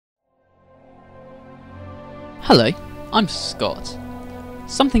Hello, I'm Scott.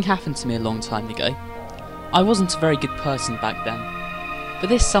 Something happened to me a long time ago. I wasn't a very good person back then, but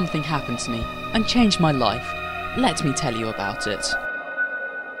this something happened to me and changed my life. Let me tell you about it.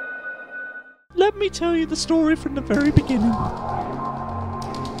 Let me tell you the story from the very beginning.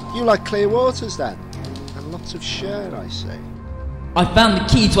 You like clear waters then? And lots of shirt, I see. I found the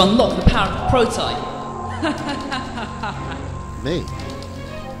key to unlock the power of Protii. Me?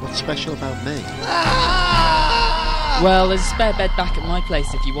 What's special about me? Well, there's a spare bed back at my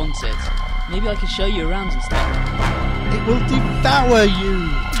place if you want it. Maybe I could show you around and stuff. It will devour you.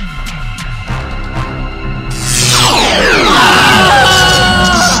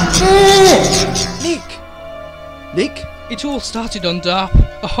 Nick? It all started on Darp,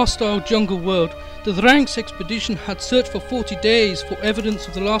 a hostile jungle world. The Thranks expedition had searched for 40 days for evidence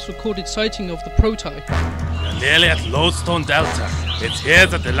of the last recorded sighting of the Protii. We're nearly at Lodestone Delta. It's here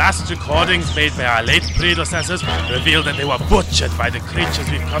that the last recordings made by our late predecessors reveal that they were butchered by the creatures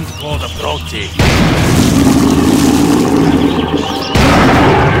we've come to call the Protii.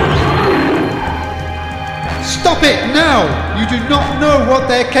 Stop it now! You do not know what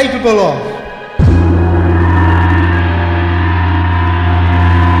they're capable of!